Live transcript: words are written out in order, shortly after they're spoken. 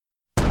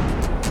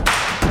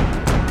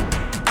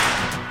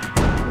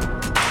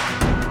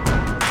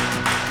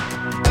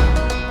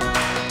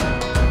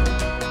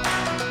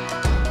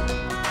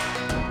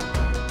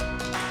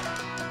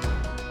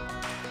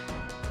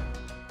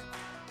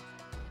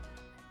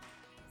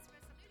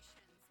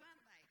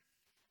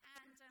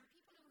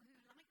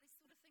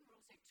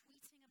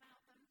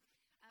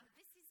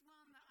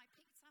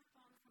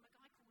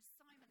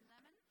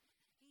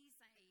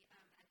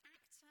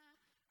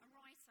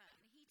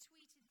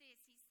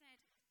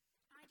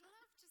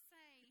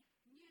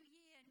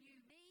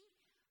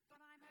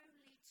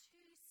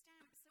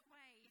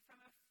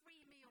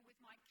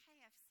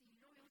KFC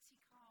loyalty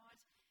card.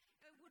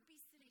 It would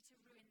be silly to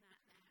ruin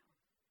that now.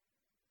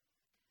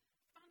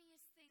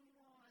 Funniest thing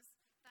was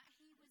that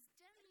he was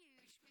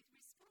deluged with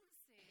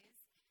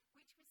responses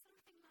which were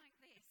something like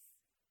this.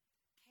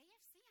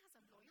 KFC has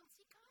a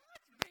loyalty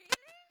card? Really?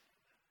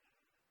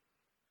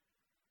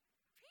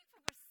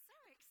 People were so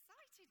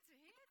excited to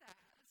hear that.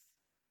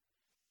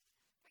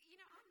 But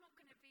I'm not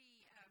going to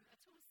be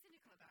at all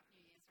cynical about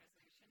New Year's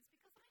resolutions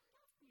because I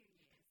love New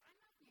Year's. I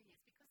love New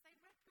Year's because they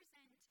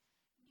represent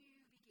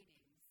new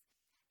beginnings.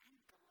 And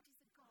God is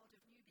a God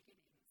of new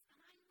beginnings. And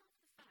I love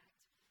the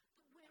fact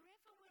that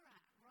wherever we're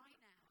at right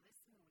now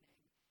this morning,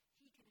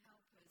 He can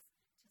help us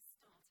to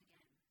start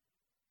again.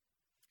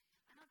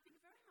 And I've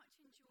been very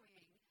much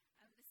enjoying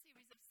the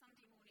series of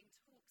Sunday morning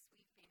talks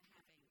we've been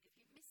having. If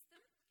you've missed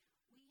them,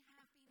 we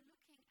have been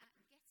looking at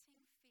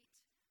getting fit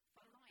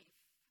for life.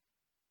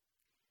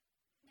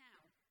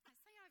 Now, I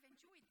say I've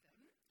enjoyed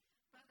them,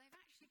 but they've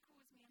actually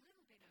caused me a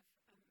little bit of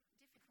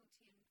difficulty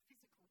and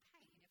physical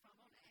pain, if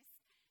I'm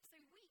honest. So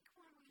week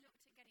 1, we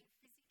looked at getting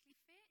physically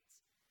fit,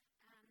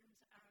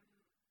 and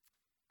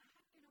I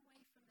had been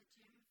away from the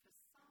gym for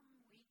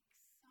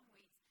some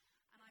weeks,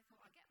 and I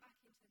thought I'd get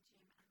back into the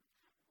gym,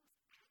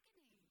 and that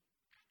was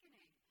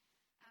agony.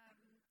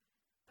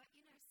 But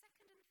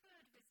second and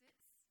third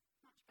visits,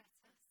 much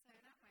better, so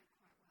that went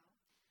quite well.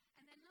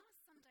 And then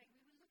last Sunday, we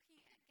were looking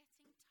at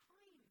getting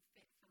time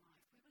fit for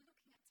life. We were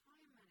looking at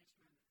time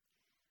management.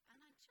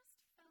 And I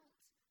just felt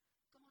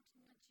God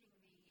nudging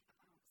me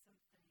about something.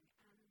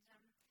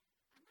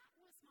 And that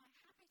was my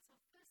habit of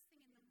first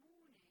thing in the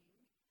morning,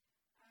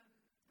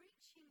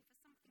 reaching for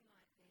something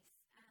like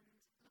this and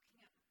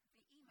looking at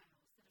the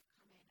emails that have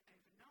come in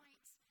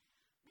overnight,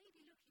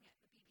 maybe looking at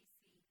the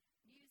BBC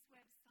News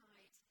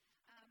website.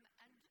 And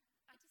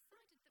I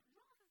decided that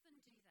rather than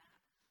do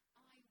that,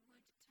 I would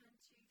turn to the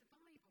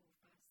Bible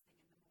first thing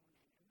in the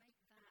morning and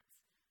make that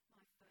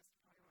my first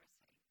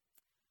priority.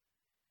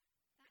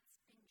 That's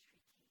been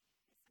tricky.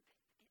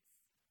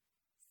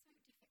 It's so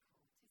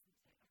difficult, isn't it?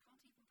 I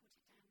can't even put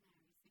it down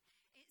now, you see.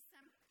 It's,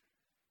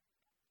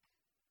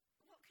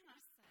 what can I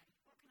say?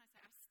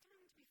 I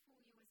stand before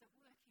you as a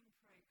work in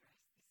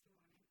progress this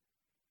morning.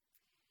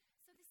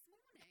 So this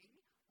morning,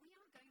 we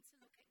are going to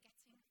look at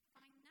getting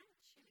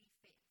financially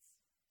fit.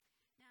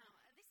 Now,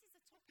 this is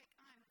a topic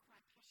I'm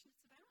quite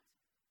passionate about,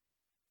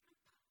 and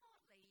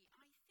partly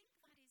I think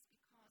that is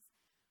because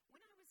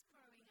when I was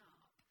growing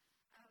up,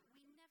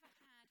 we never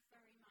had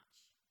very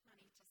much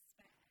money to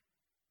spare.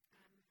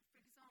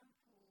 For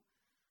example,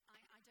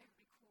 I don't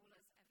recall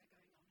us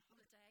ever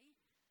going on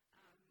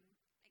holiday,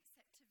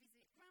 except to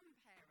visit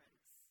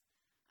grandparents.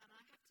 And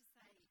I have to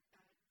say,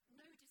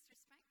 no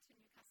disrespect to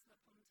Newcastle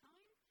upon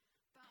Tyne,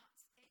 but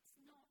it's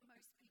not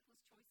most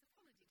people's choice of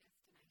holiday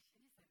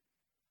destination, is it?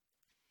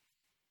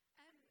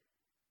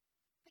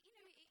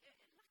 But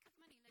lack of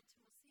money led to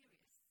more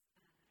serious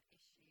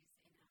issues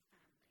in our family.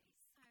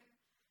 So,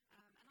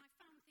 and I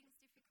found things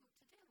difficult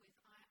to deal with.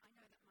 I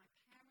know that my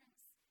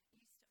parents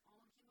used to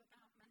argue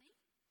about money,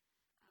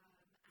 and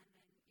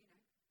then,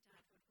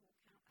 Dad would walk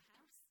out the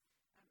house.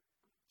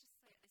 I'll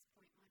just say at this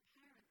point, my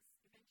parents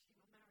eventually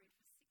were married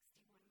for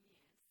 61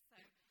 years. So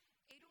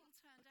it all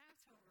turned out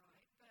all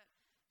right, but,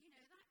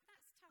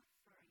 that's tough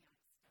for a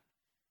youngster.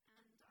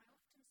 And I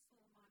often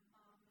saw my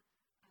mum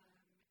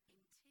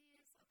in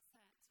tears,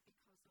 upset because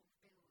of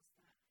bills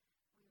that we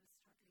were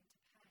struggling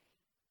to pay.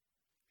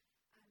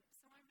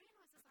 So I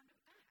realised as I look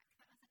back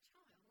that as a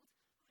child,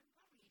 I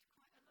worried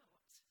quite a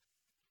lot.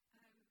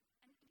 And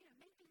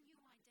maybe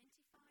you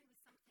identify with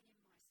something in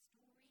my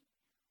story,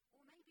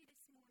 or maybe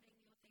this morning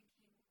you're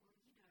thinking,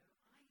 well,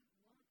 I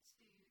want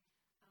to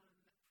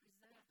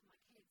preserve my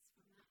kids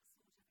from that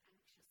sort of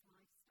anxious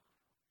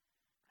lifestyle.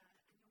 And you're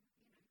right, it's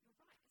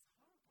horrible.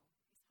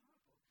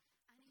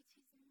 And it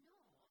is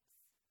not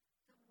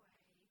the way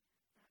that God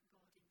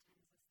intends us to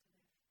live.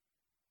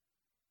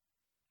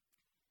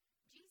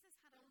 Jesus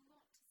had a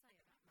lot to say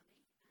about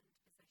money and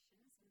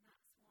possessions, and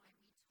that's why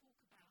we talk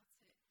about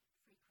it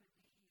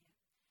frequently here.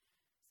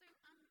 So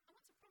I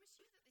want to promise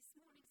you that this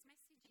morning's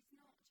message is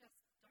not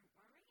just don't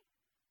worry.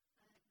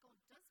 God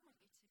does want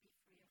you to be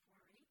free of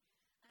worry.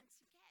 And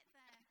to get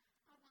there,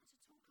 I want to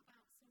talk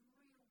about some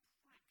real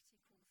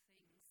practical things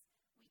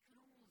we can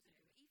all do,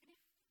 even if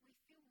we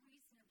feel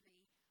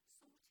reasonably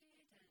sorted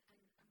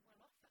and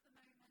well off at the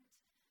moment.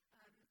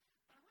 But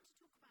I want to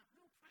talk about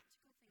real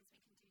practical things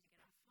we can do to get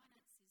our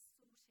finances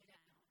sorted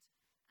out,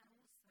 and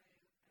also,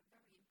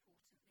 very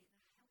importantly,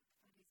 the help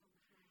that is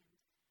on hand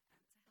to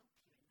help you in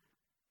that.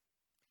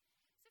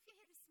 So if you're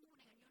here this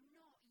morning and you're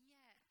not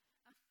yet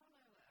a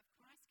follower of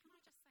Christ, can I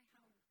just say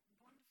how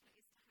wonderful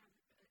it is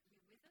to have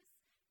you with us?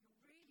 You're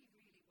really,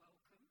 really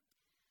welcome.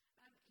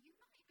 You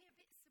might be a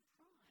bit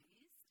surprised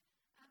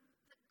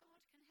that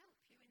God can help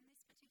you in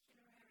this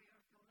particular area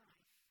of your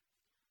life.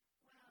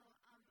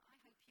 Well, I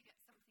hope you get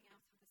something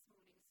out of this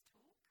morning's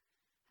talk,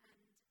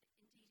 and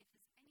indeed if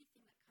there's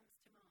anything that comes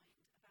to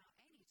mind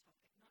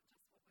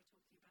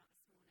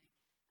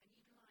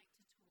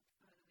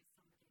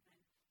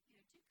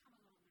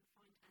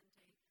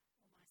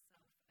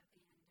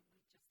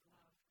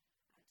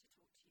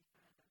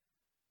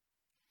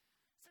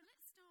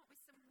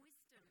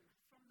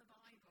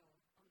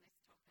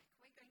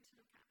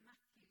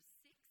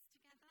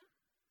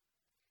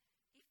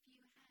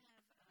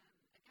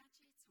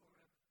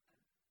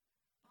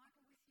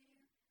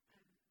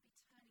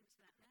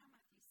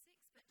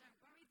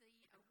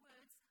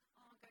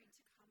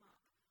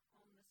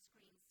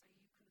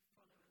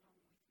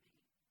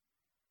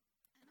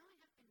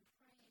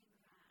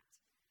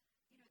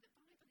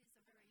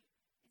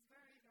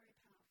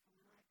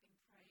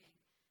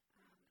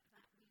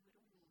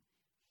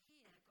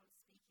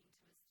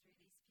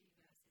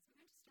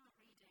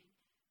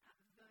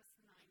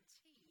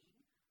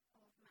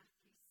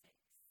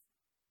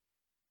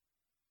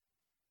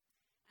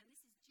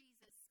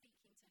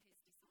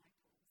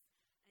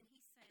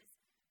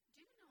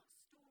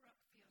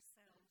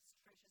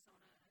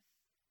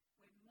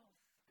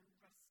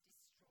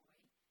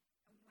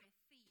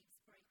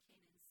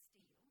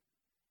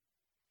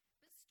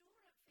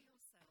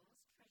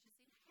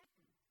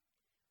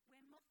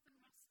moth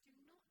and rust do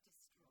not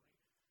destroy,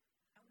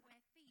 and where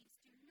thieves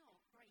do not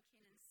break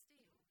in and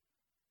steal.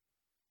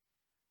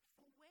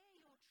 For where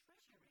your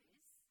treasure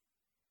is,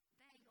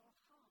 there your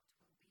heart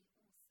will be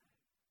also.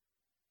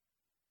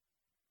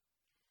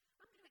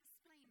 I'm going to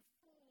explain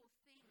 4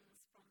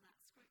 things from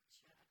that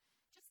scripture,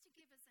 just to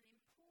give us an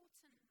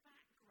important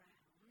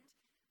background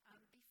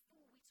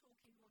before we talk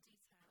in more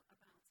detail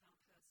about our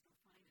personal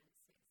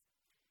finances.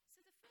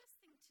 So the first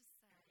thing to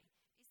say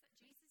is that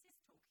Jesus is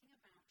talking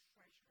about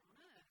treasure on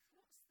earth.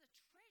 What's the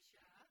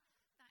treasure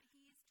that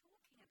he is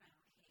talking about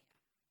here?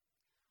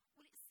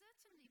 Well, it's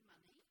certainly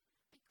money,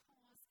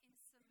 because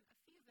in a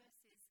few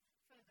verses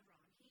further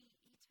on, he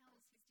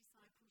tells his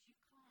disciples you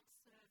can't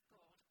serve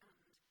God and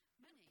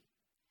money.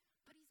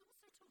 But he's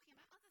also talking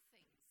about other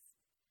things.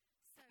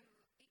 So it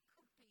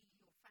could be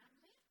your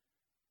family,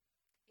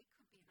 it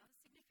could be another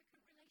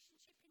significant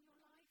relationship in your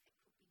life,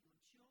 it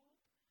could be your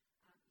job,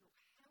 your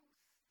health,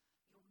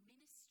 your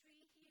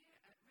ministry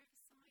here at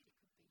Riverside, it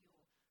could be your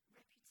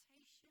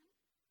reputation.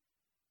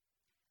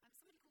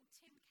 Somebody called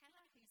Tim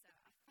Keller, who's a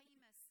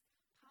famous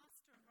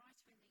pastor and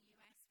writer in the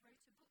US,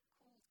 wrote a book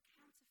called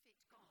Counterfeit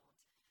God.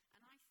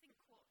 And I think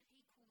what he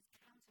calls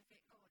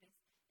counterfeit God is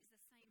the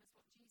same as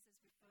what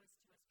Jesus refers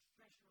to as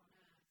treasure on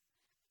earth.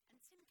 And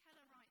Tim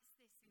Keller writes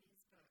this in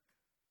his book.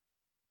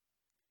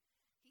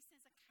 He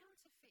says, a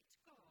counterfeit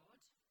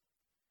God,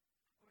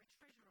 or a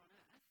treasure on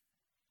earth,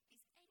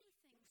 is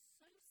anything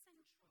so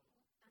central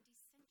and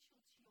essential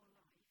to your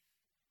life,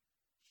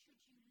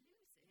 should you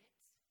lose it,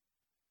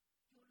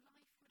 your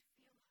life would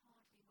feel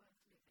hardly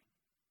worth living.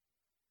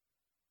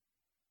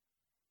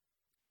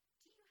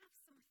 Do you have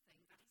something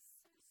that is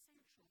so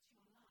central to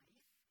your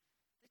life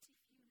that if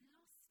you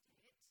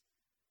lost it,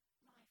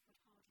 life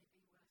would hardly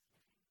be worth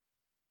living?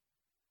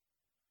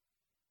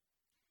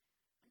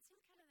 And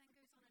Tim Keller then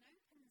goes on and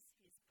opens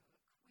his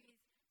book with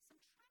some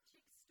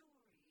tragic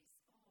stories of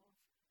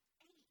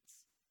 8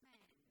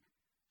 men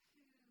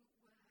who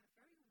were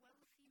very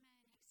wealthy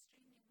men,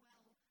 extremely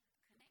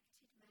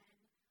well-connected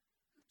men,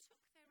 who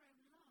took their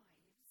own lives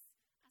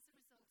as a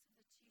result of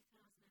the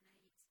 2008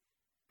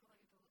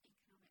 global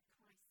economic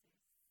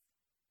crisis.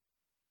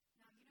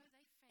 Now, you know,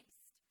 they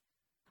faced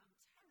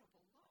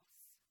terrible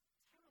loss.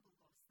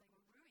 They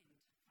were ruined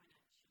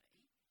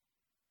financially.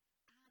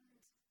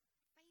 And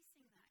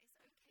facing that,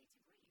 it's okay to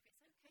grieve.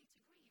 It's okay to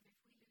grieve if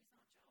we lose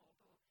our job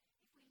or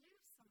if we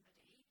lose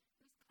somebody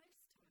who's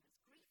close to us.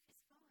 Grief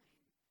is fine.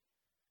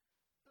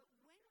 But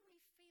when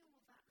we feel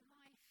that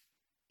life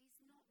is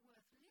not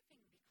worth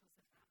living because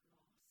of that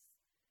loss,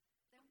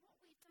 then what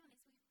we've done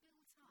is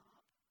we've built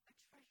up a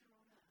treasure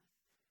on earth.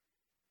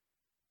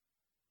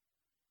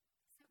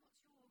 So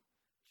what's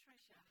your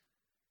treasure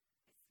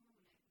this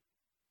morning?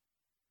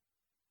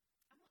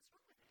 And what's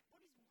wrong with it?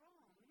 What is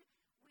wrong with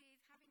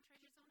having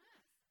treasures on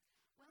earth?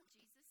 Well,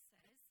 Jesus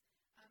says,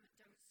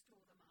 don't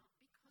store them up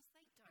because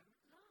they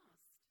don't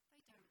last.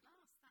 They don't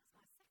last. That's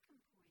my second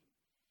point.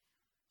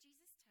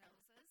 Jesus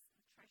tells us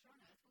the treasure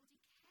on earth will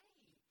decay.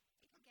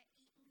 It'll get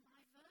eaten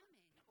by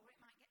vermin, or it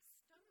might get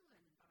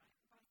stolen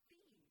by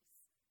thieves.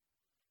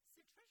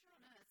 So treasure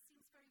on earth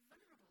seems very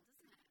vulnerable,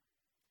 doesn't it?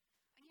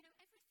 And you know,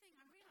 I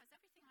realise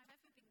everything I've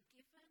ever been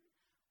given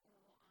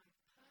or I've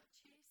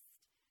purchased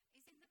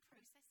is in the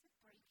process of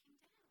breaking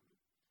down.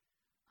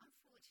 I'm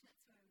fortunate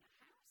to own a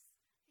house.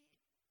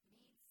 It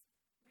needs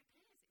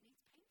repairs, it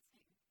needs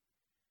painting.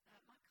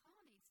 My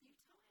car needs new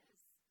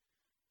tyres.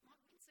 My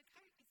winter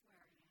coat is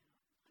wearing out.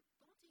 My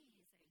body is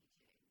aging.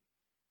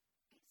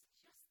 It's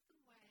just the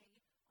way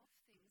of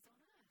things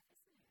on earth,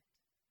 isn't it?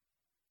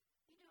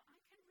 You know, I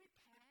can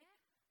repair,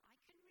 I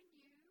can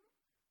renew,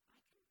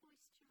 I can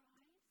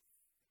moisturise.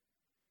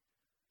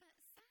 But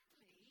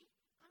sadly,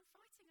 I'm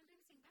fighting a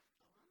losing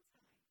battle, aren't I?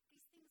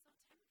 These things are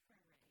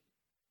temporary.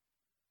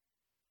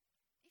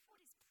 If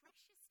what is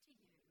precious to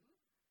you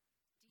decays or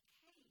can be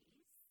stolen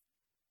away,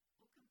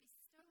 then it's a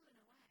treasure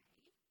on earth.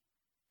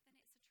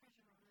 They're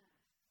temporary.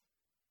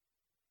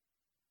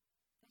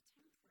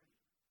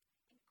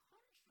 In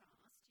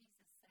contrast,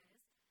 Jesus says,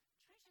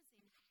 treasures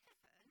in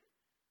heaven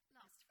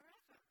last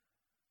forever.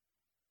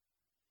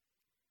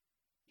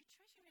 Your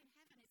treasure in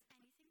heaven is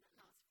anything that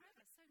lasts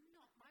forever. So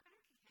not my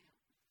bank account,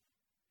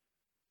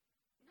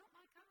 not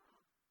my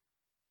car,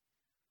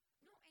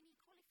 not any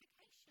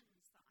qualifications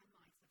that I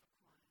might have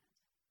acquired.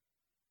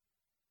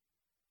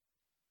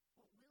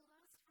 What will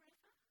last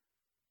forever?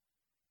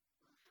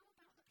 Well, how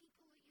about the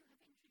people that you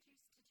have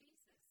introduced to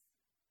Jesus?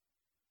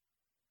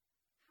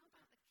 How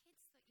about the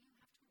kids that you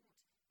have taught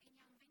in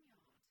Young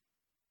Vineyard?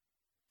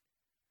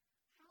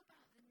 How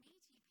about the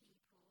needy people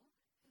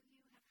who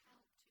you have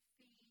helped to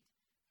feed and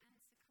to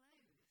clothe?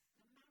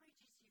 The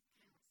marriages you've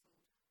counselled?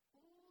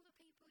 All the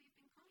people you've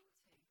been kind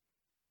to?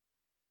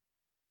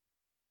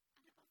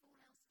 And above all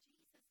else,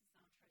 Jesus is our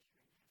treasure in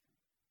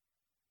heaven.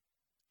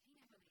 He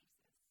never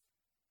leaves us.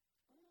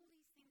 All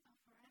these things are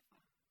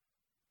forever.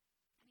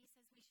 And he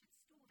says we should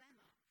store them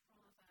up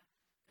rather than storing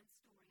up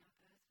earthly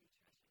treasures.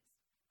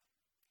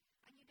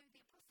 And you know, the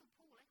Apostle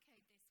Paul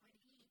echoed this when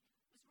he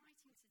was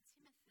writing to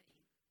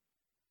Timothy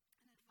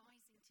and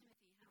advising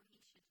Timothy how he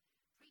should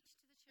preached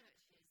to the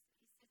churches,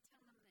 he said,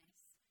 tell them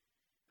this.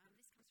 This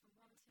comes from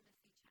 1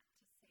 Timothy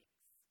chapter 6.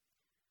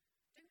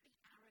 Don't be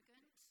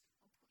arrogant or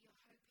put your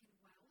hope in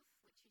wealth,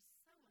 which is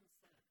so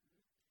uncertain,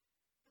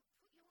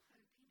 but put your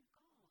hope in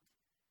God,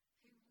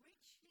 who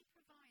richly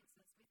provides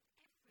us with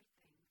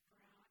everything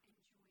for our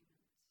enjoyment.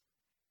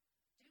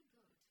 Do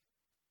good,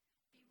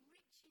 be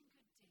rich in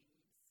good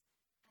deeds,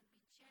 and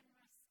be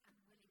generous and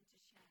willing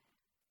to share.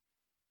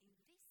 In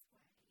this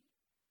way,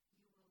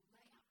 you will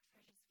lay up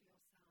treasures for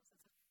yourselves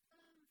as a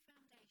firm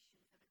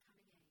foundation for the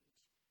coming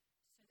age,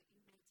 so that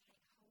you may take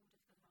hold of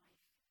the life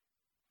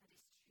that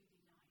is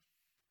truly life.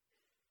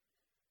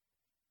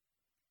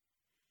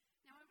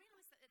 Now, I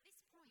realise that at this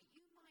point,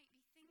 you might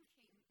be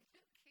thinking,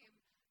 look, Kim,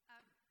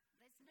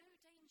 there's no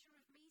danger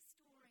of me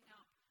storing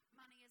up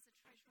money as a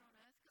treasure on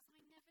earth because I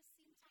never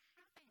seem to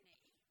have any.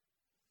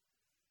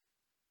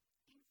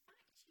 In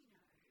fact, you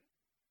know,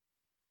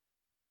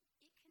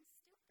 it can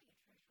still be a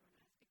treasure on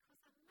earth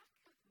because a lack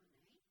of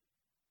money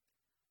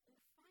or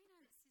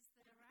finances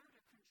that are out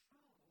of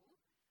control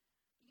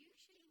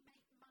usually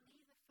make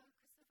money the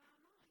focus of our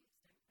lives,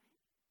 don't they?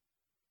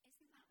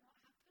 Isn't that what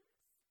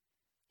happens?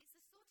 It's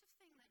the sort of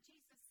thing that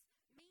Jesus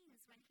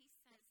means when he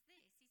says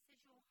this. He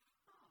says, your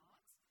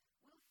heart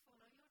will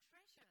follow your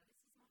treasure. This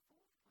is my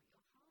fourth point.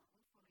 Your heart will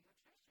follow your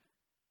treasure.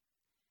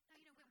 Now,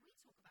 you know, when we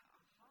talk about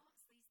our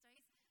hearts these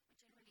days, we're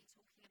generally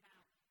talking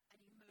about an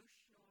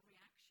emotional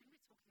reaction.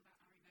 We're talking about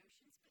our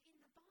emotions. But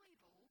in the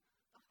Bible,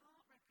 the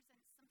heart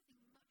represents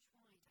something much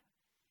wider.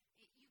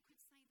 You could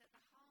say that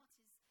the heart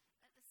is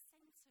at the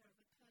centre of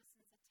a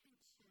person's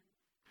attention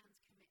and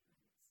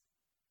commitment.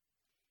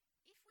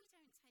 If we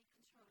don't take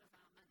control of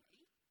our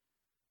money,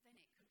 then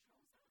it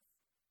controls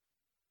us.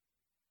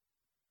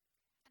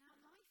 And our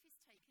life is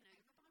taken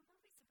over by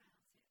worries about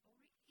it,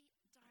 or it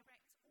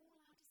directs all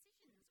our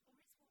decisions, or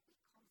it's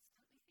what we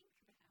constantly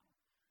think about.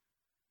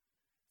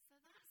 So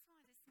that's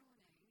why this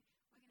morning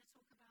we're going to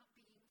talk about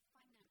being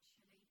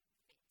financially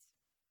fit.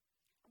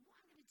 And what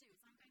I'm going to do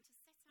is I'm going to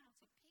set out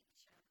a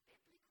picture, a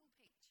biblical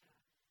picture,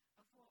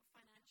 of what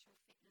financial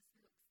fitness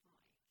looks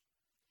like.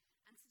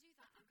 And to do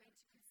that, I'm going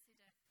to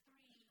consider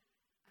three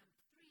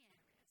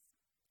areas: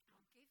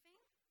 our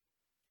giving,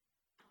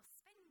 our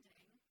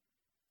spending,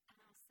 and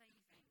our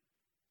saving.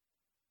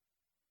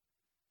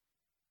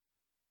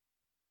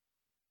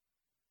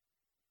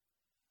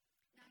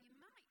 Now, you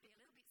might be a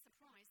little bit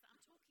surprised that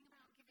I'm talking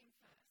about giving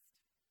first.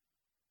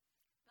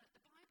 But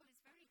the Bible is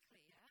very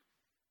clear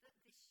that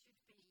this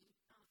should be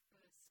our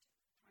first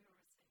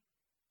priority.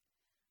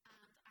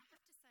 And I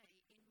have to say,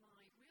 in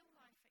my real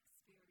life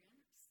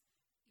experience,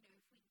 you know,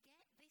 if we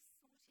get this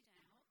sorted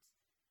out,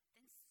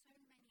 then so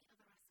many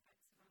other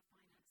aspects of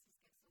our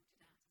finances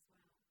get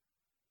sorted out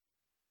as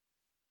well.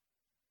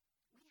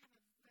 We have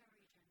a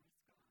very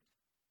generous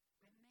God.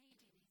 We're made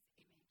in his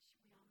image.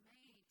 We are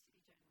made to be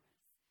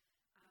generous.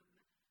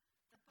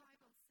 The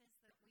Bible says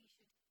that we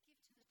should give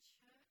to the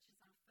church as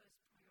our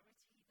first priority,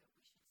 that we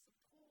should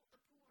support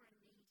the poor and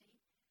needy.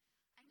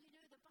 And you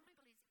know, the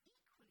Bible is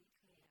equally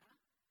clear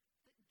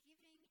that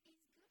giving is good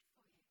for you.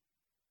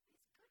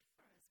 It's good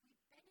for us. We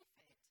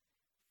benefit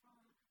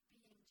from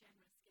being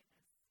generous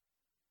givers.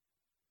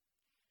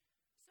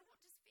 So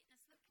what does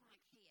fitness look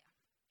like here?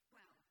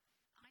 Well,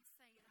 I'd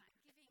say that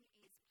giving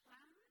is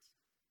planned,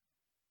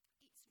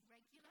 it's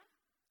regular,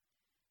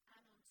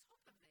 and on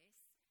top of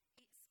this,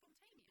 it's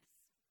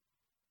spontaneous.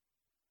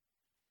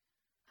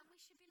 And we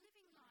should be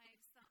living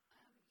lives that,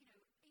 you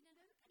know, in an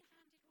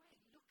open-handed way,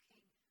 looking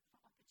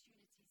for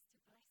opportunities to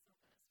bless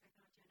others with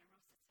our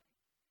generosity.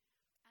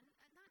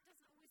 And that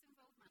doesn't always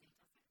involve money,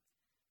 does it?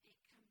 It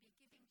can be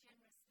giving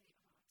generously of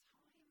our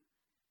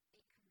time.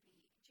 It can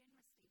be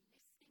generously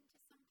listening to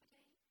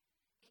somebody.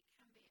 It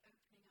can be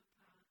opening up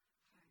our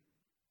home.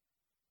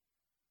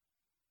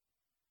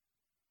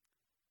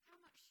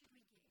 How much should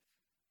we give?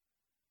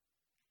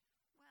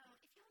 Well,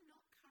 if you're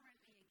not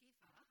currently a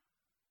giver,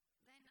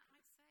 then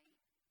I'd say give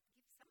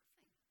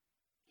something.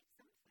 Give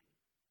something.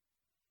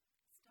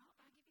 Start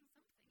by giving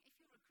something. If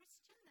you're a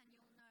Christian, then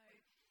you'll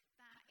know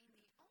that in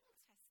the Old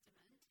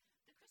Testament,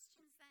 the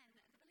Christians then,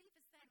 the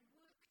believers then,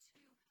 work to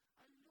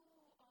a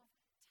law of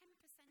 10%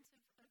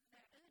 of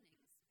their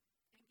earnings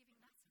and giving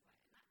that away.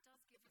 And that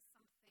does give us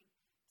something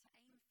to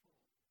aim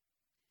for.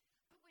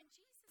 But when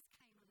Jesus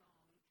came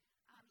along,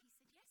 he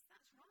said, yes,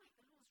 that's right,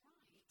 the law's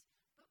right,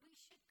 but we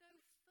should go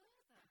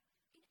further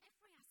in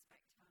every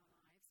aspect of our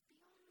lives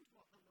beyond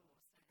what the law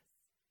says.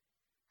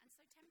 And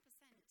so 10%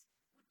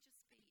 would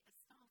just be a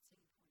starting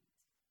point.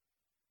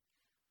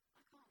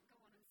 I can't go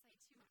on and say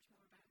too much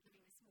more about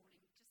giving this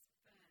morning, just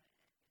for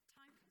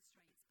time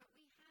constraints, but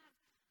we have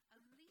a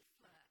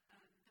leaflet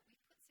that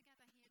we've put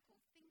together here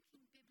called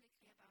Thinking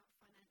Biblically About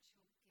Financial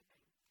Giving.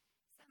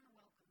 It's on the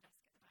welcome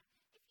desk at the back.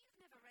 If you've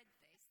never read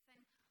this,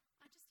 then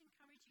I just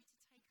encourage you to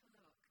take a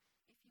look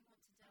if you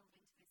want to delve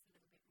into this a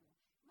little bit more.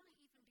 It might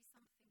even be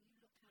something you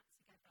look at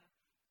together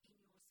in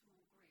your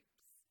small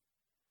groups.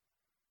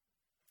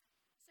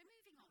 So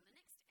moving on, the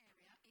next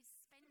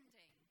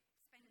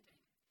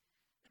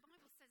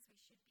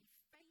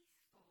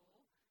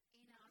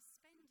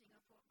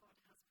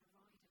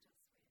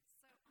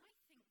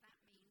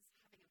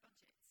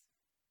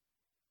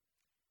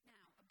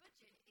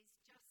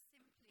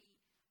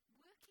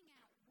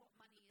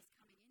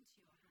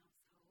your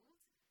household,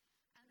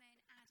 and then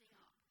adding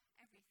up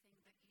everything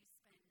that you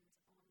spend on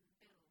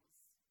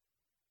bills.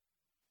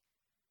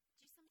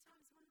 Do you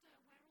sometimes wonder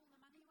where all the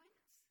money went?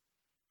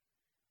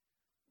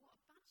 What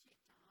a budget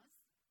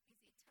does is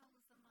it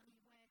tells the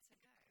money where to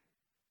go.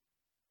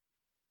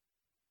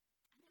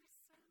 And there are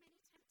so many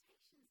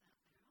temptations out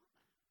there, aren't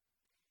there?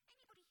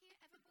 Anybody here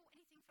ever bought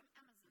anything from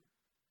Amazon?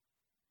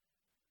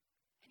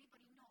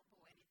 Anybody not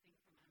bought anything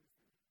from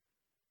Amazon?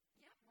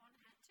 Yep, one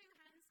hand, two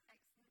hands,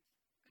 excellent.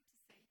 Good to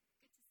see,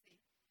 good to see.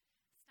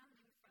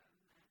 Standing firm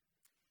there.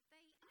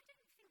 I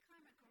don't think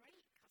I'm a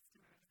great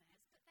customer of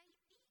theirs, but they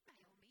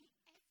email me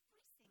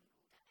every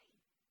single day.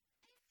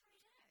 Every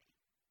day.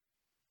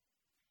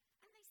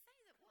 And they say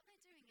that what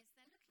they're doing is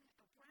they're looking at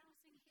your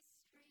browsing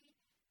history,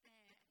 they're,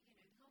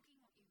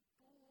 logging what you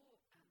bought and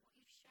what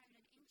you've shown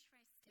an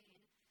interest in,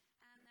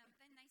 and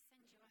then they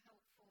send you a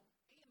helpful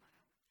email.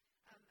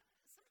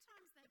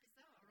 Sometimes they're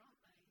bizarre,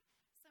 aren't they?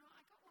 So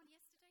I got one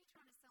yesterday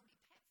trying to sell me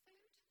pet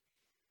food.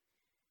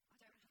 I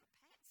don't have a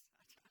pet.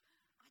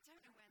 I don't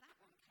know where that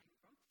one came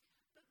from.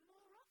 But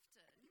more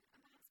often,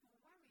 and perhaps more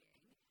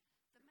worrying,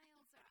 the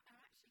mails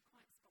are actually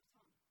quite spot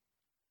on.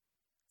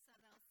 So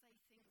they'll say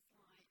things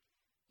like,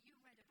 you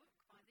read a book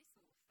by this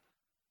author.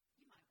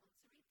 You might want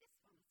to read this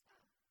one as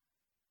well.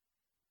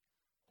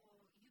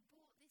 Or you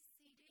bought this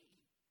CD.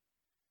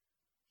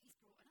 He's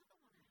brought another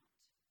one out.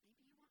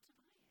 Maybe you want to buy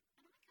it.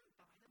 And I can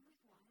buy them with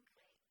one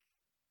click.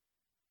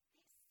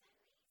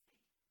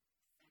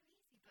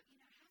 It's so easy. So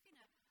easy.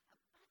 But, having a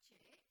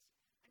budget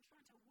and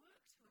trying to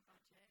work to a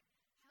budget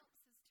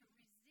helps us to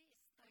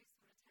resist those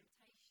sort of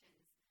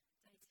temptations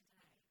day to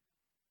day.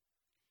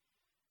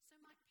 So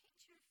my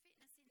picture of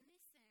fitness in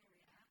this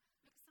area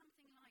looks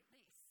something like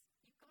this.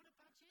 You've got a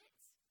budget.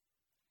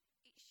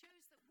 It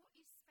shows that what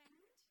you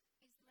spend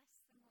is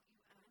less than what you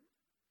earn.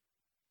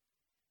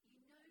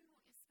 You know what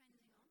you're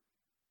spending on.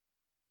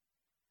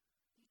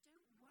 You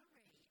don't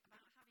worry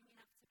about having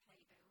enough to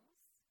pay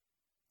bills.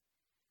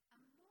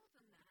 And more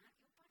than that,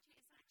 your budget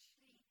is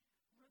actually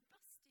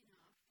robust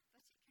enough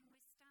that it can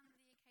withstand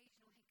the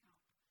occasional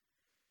hiccup,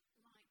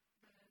 like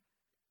the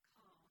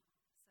car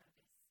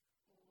service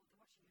or the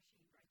washing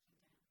machine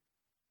breaking down.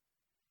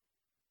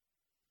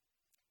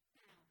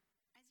 Now,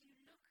 as you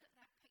look at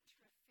that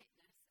picture of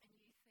fitness and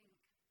you think,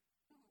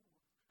 ooh,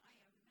 I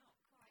am not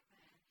quite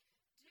there,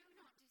 do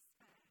not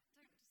despair.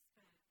 Don't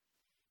despair.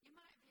 You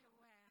might be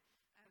aware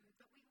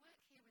that we work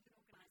here with an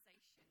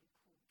organisation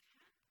called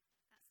CAP.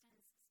 That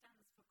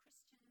stands for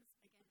Christians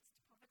Against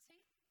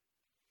Poverty.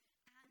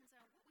 And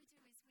what we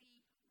do is we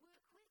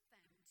work with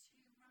them to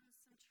run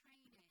some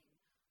training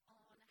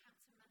on how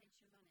to manage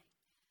your money.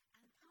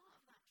 And part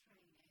of that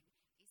training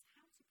is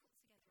how to put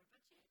together a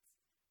budget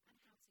and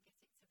how to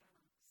get it to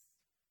balance.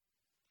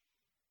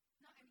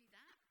 Not only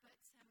that, but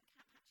CAP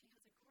actually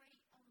has a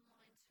great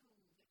online tool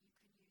that you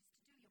can use to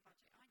do your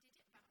budget. I did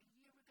it about a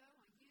year ago.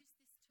 I used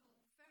this tool,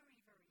 very,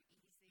 very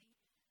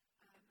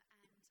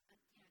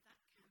easy, and that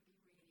can be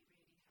really,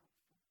 really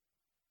helpful.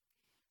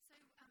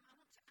 So I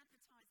want to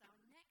advertise our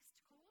next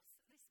course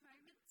at this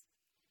moment.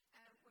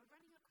 We're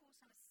running a course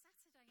on a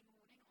Saturday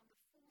morning on the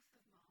 4th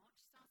of March,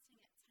 starting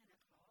at 10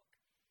 o'clock.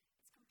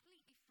 It's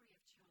completely free of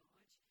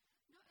charge.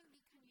 Not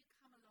only can you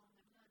come along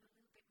and learn a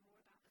little bit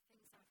more about the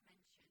things I've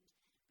mentioned,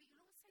 but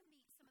you'll also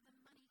meet some of the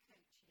money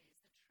coaches,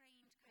 the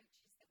trained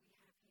coaches that we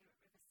have here at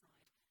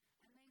Riverside,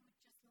 and they would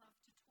just love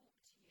to talk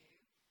to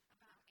you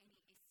about any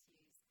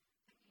issues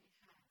that you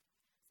have.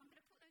 So I'm going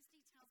to put those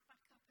details back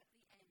up at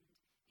the end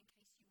in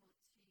case you want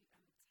to take a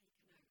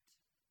note.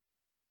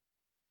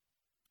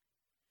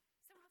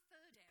 So our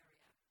third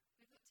area,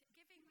 we've looked at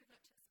giving, we've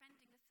looked at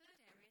spending. The third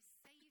area is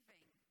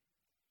saving.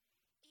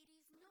 It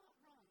is not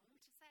wrong to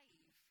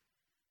save.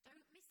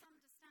 Don't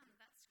misunderstand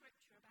that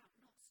scripture about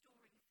not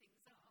storing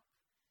things up.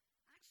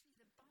 Actually,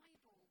 the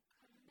Bible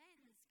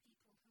commends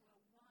people who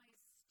are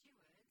wise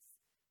stewards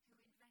who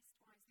invest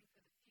wisely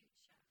for the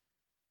future.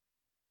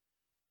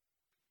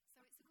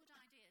 So it's a good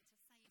idea to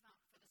save up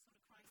for the sort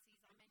of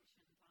crises I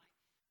mentioned, like,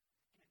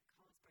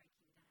 cars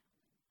breaking down,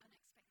 and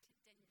unexpected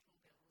dental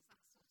bills, that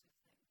sort of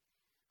thing.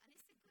 And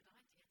it's a good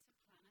idea to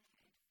plan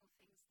ahead for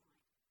things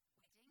like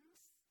weddings,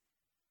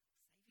 saving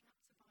up to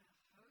buy a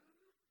home,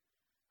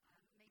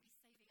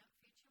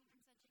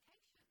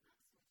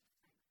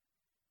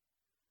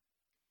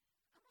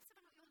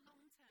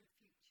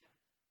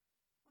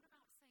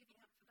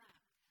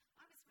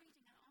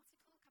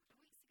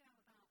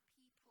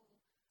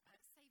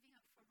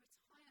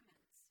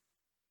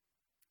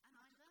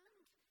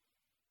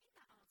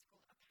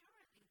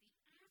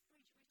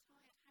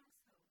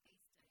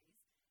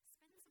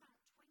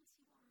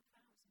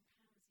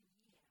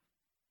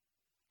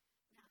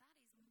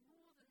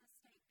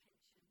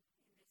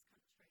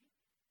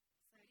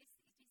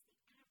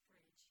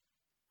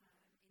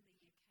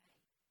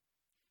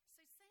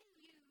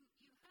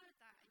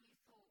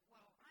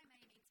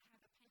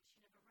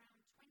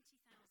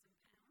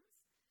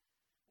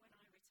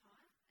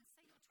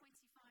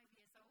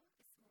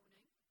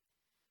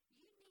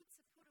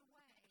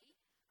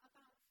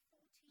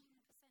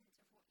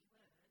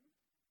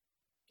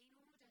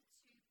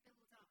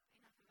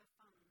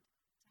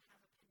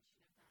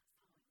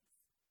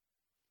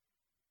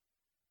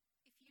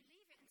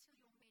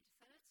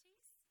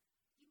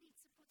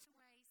 put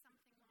away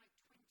something like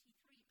 23%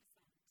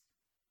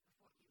 of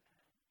what you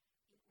earn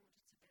in order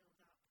to build up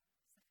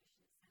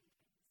sufficient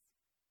savings.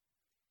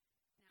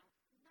 Now,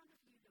 none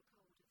of you look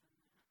older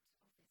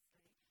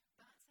than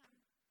that,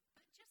 obviously,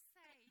 but just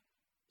say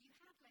you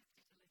had left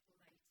it a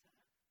little later,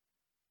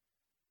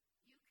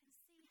 you can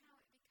see how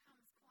it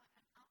becomes quite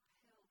an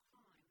uphill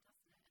climb,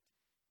 doesn't it,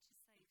 to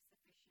save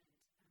sufficient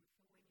for when you're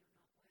not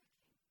working.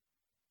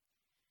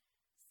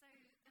 So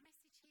the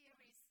message here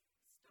is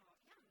start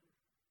young.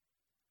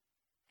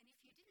 And if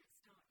you didn't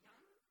start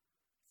young,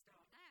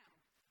 start now.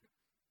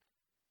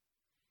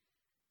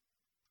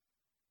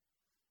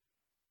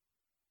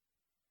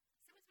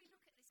 So as we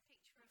look at this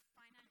picture of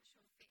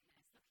financial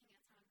fitness, looking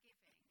at our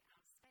giving,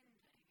 our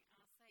spending,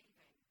 our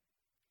saving,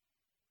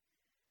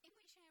 in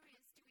which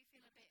areas do we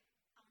feel a bit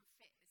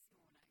unfit this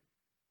morning?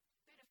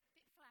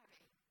 Bit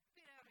flabby,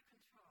 bit out of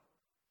control?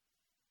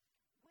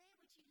 Where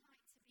would you like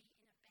to be in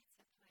a better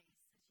place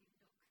as you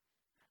look at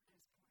those points?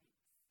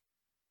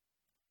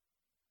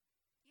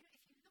 You know,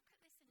 if you look at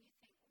this and you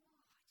think, oh,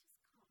 I just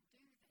can't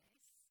do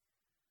this,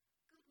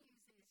 good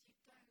news is you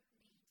don't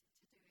need to do it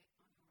on your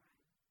own.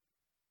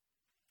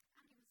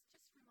 Andy was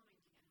just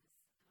reminding us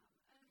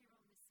earlier on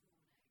this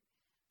morning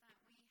that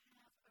we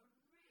have a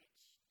rich,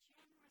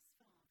 generous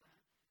Father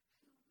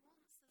who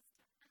wants us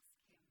to ask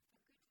him for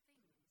good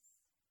things.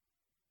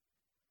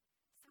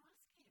 So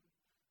ask him.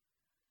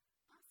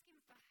 Ask him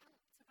for help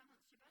to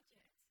balance your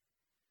budget.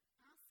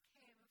 Ask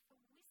him for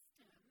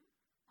wisdom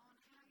on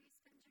how you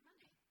spend your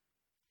money.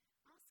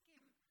 Ask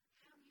him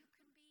how you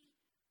can be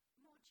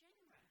more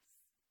generous,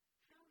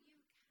 how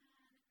you can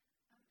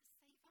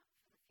save up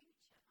for the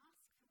future.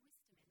 Ask for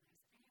wisdom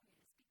in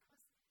those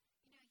areas because,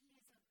 you know, he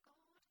is a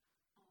God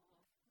of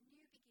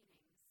new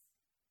beginnings,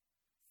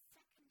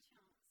 second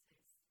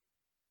chances,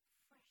 fresh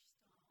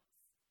starts.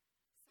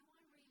 So I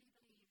really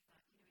believe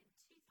that, you know, in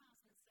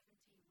 2017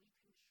 we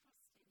can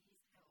trust in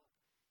his help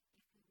if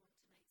we want to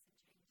make some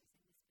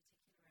changes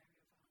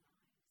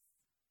in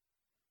this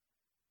particular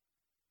area of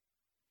our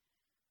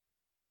lives.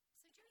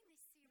 So during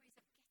this series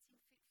of Getting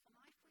Fit for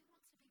Life, we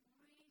want to be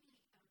really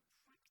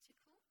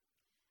practical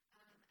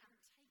and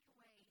take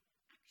away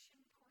action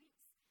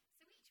points.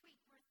 So each week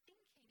we're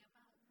thinking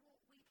about what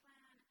we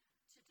plan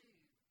to do.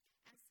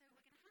 And so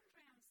we're going to hand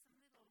around some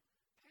little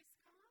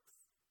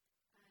postcards.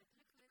 Look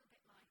a little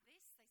bit like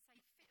this. They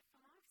say Fit for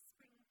Life,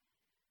 Spring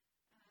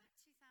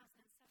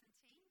 2017. I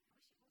wish it was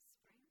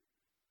spring.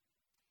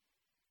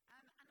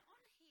 And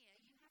on here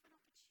you have an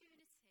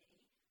opportunity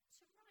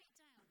to write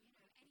down, you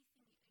know,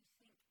 anything that you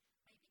think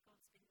maybe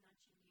God's been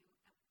nudging you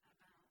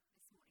about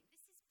this morning.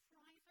 This is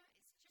private.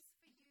 It's just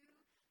for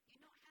you.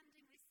 You're not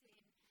handing this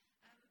in.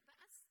 But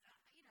as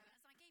you know,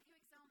 as I gave you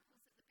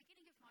examples at the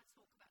beginning of my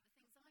talk about the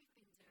things I've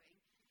been doing,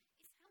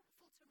 it's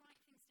helpful to write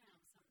things down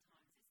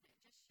sometimes, isn't it?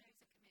 It just shows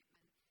a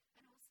commitment.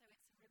 And also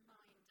it's a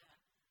reminder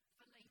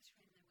for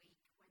later in the week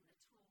when the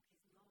talk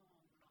is long,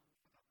 long forgotten.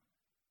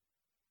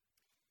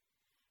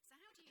 So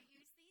how do you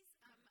use these?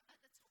 At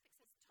the top it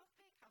says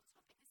topic. Our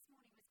topic this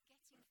morning was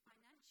getting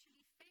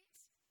financially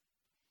fit.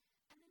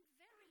 And then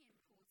very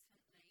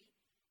importantly,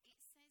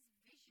 it says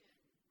vision.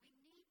 We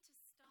need to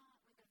start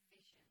with a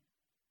vision.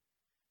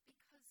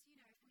 Because, you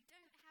know, if we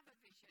don't have a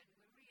vision,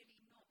 we're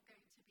really not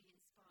going to be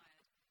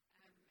inspired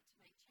to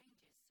make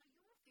changes. So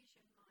your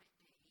vision might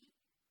be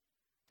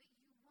that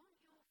you want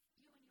you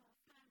and your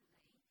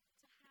family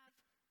to have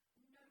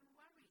no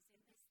worries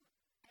in this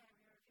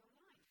area of your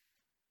life.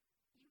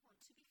 You want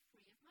to be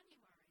free of money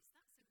worries.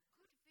 That's a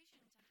good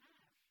vision to have.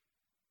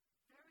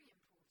 Very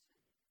important.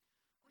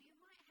 Or you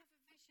might have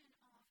a vision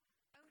of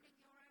owning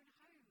your own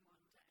home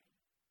one day.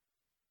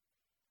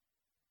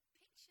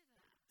 Picture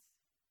that.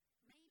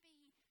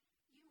 Maybe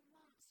you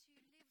want to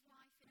live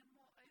life in a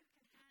more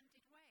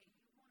open-handed way.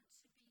 You want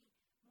to be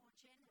more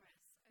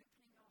generous,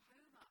 opening your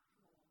home up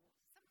more,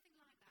 something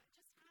like that.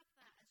 Just have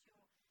that as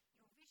your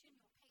vision,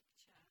 your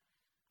picture.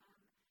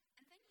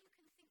 And then you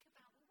can think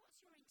about, well, what's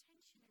your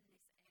intention in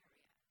this area?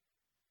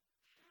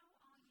 How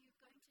are you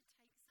going to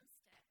take some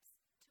steps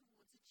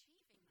towards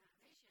achieving that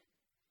vision?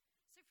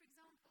 So, for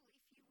example,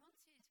 if you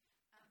wanted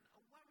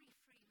a worry